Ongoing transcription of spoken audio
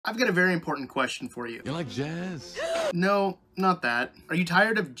I've got a very important question for you. You like jazz? No, not that. Are you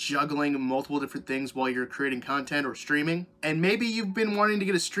tired of juggling multiple different things while you're creating content or streaming? And maybe you've been wanting to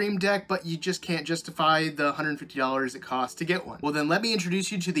get a stream deck, but you just can't justify the $150 it costs to get one. Well, then let me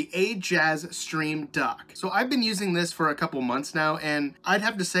introduce you to the AJazz Stream Dock. So I've been using this for a couple months now, and I'd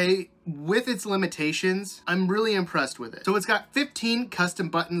have to say, with its limitations, I'm really impressed with it. So it's got 15 custom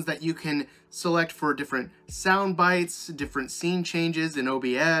buttons that you can select for different sound bites, different scene changes in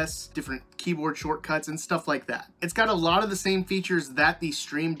OBS, different keyboard shortcuts and stuff like that. It's got a lot of the same features that the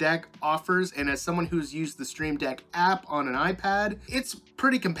Stream Deck offers, and as someone who's used the Stream Deck app on an iPad, it's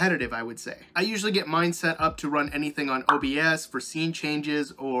pretty competitive, I would say. I usually get mine set up to run anything on OBS for scene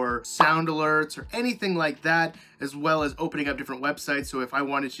changes or sound alerts or anything like that, as well as opening up different websites. So if I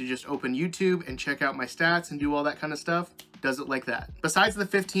wanted to just open YouTube and check out my stats and do all that kind of stuff, does it like that. Besides the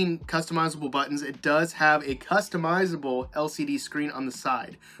 15 customizable buttons, it does have a customizable LCD screen on the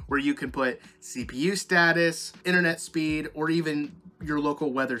side where you can put CPU status, internet speed, or even your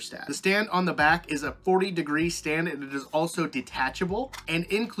local weather stat. The stand on the back is a 40-degree stand, and it is also detachable, and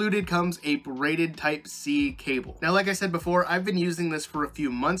included comes a braided Type-C cable. Now, like I said before, I've been using this for a few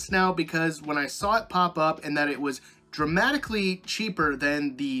months now because when I saw it pop up and that it was dramatically cheaper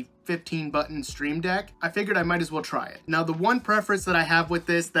than the 15-button Stream Deck, I figured I might as well try it. Now, the one preference that I have with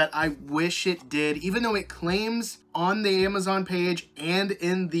this that I wish it did, even though it claims on the Amazon page and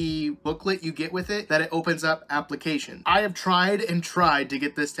in the booklet you get with it that it opens up application. I have tried and tried to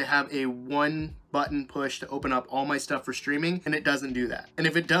get this to have a one-button push to open up all my stuff for streaming, and it doesn't do that. And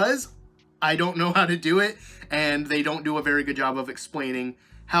if it does, I don't know how to do it, and they don't do a very good job of explaining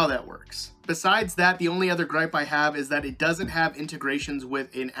how that works. Besides that, the only other gripe I have is that it doesn't have integrations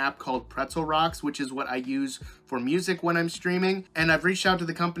with an app called Pretzel Rocks, which is what I use for music when I'm streaming. And I've reached out to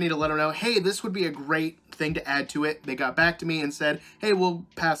the company to let them know, hey, this would be a great thing to add to it. They got back to me and said, hey, we'll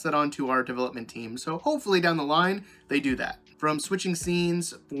pass that on to our development team. So hopefully down the line, they do that. From switching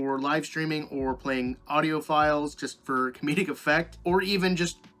scenes for live streaming or playing audio files just for comedic effect, or even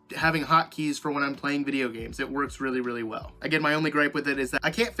just having hotkeys for when I'm playing video games. It works really, really well. Again, my only gripe with it is that I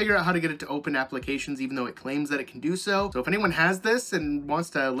can't figure out how to get it to open applications even though it claims that it can do so. So if anyone has this and wants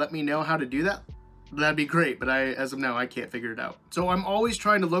to let me know how to do that, that'd be great, but as of now, I can't figure it out. So I'm always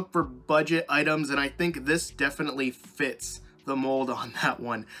trying to look for budget items, and I think this definitely fits the mold on that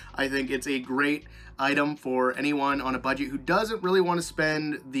one. I think it's a great item for anyone on a budget who doesn't really want to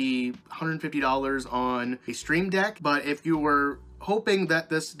spend the $150 on a Stream Deck, but if you were hoping that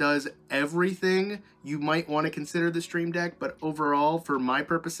this does everything, you might want to consider the Stream Deck, but overall, for my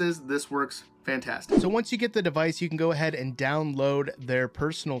purposes, this works fantastic. So once you get the device, you can go ahead and download their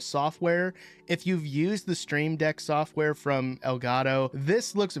personal software. If you've used the Stream Deck software from Elgato,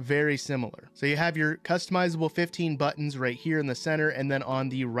 this looks very similar. So you have your customizable 15 buttons right here in the center, and then on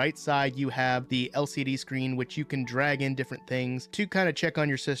the right side, you have the LCD screen, which you can drag in different things to kind of check on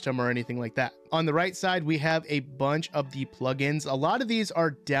your system or anything like that. On the right side, we have a bunch of the plugins. A lot of these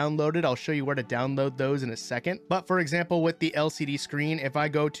are downloaded. I'll show you where to download those in a second. But for example, with the LCD screen, if I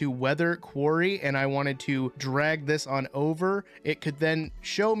go to Weather Quarry and I wanted to drag this on over, it could then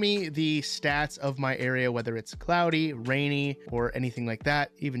show me the stats of my area, whether it's cloudy, rainy, or anything like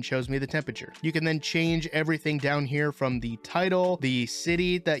that. Even shows me the temperature. You can then change everything down here from the title, the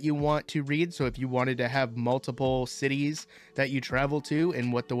city that you want to read. So if you wanted to have multiple cities that you travel to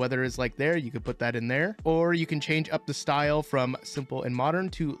and what the weather is like there, you could put that in there. Or you can change up the style from simple and modern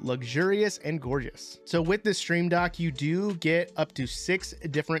to luxurious and gorgeous. So with this Stream Dock, you do get up to 6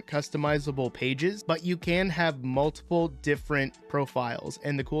 different customizable pages, but you can have multiple different profiles.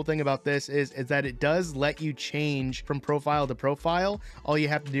 And the cool thing about this is that it does let you change from profile to profile. All you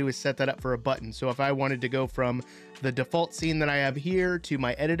have to do is set that up for a button. So if I wanted to go from the default scene that I have here to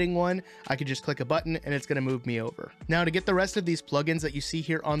my editing one, I could just click a button and it's going to move me over. Now, to get the rest of these plugins that you see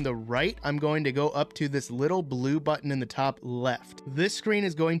here on the right, I'm going to go up to this little blue button in the top left. This screen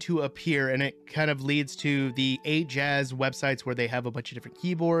is going to appear, and it kind of leads to the AJazz websites where they have a bunch of different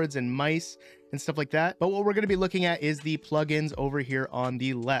keyboards and mice and stuff like that. But what we're going to be looking at is the plugins over here on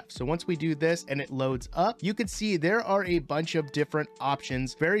the left. So once we do this and it loads up, you can see there are a bunch of different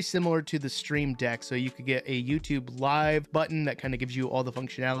options, very similar to the Stream Deck. So you could get a YouTube Live button that kind of gives you all the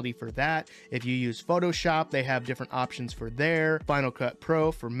functionality for that. If you use Photoshop, they have different options for there. Final Cut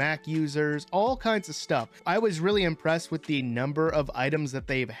Pro for Mac users, all kinds of stuff. I was really impressed with the number of items that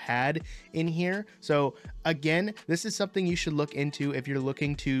they've had in here. So again, this is something you should look into if you're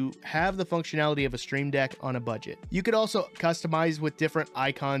looking to have the functionality functionality of a Stream Deck on a budget. You could also customize with different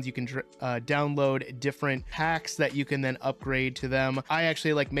icons. You can download different packs that you can then upgrade to them. I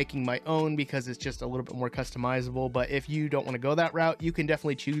actually like making my own because it's just a little bit more customizable, but if you don't want to go that route, you can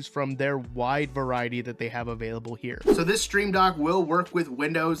definitely choose from their wide variety that they have available here. So this Stream Dock will work with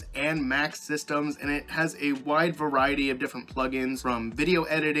Windows and Mac systems, and it has a wide variety of different plugins from video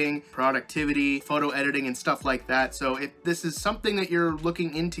editing, productivity, photo editing, and stuff like that. So if this is something that you're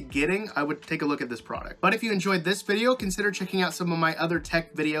looking into getting, I would take a look at this product. But if you enjoyed this video, consider checking out some of my other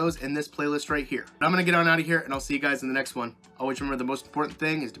tech videos in this playlist right here. But I'm gonna get on out of here, and I'll see you guys in the next one. Always remember, the most important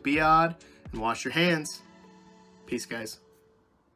thing is to be odd and wash your hands. Peace, guys.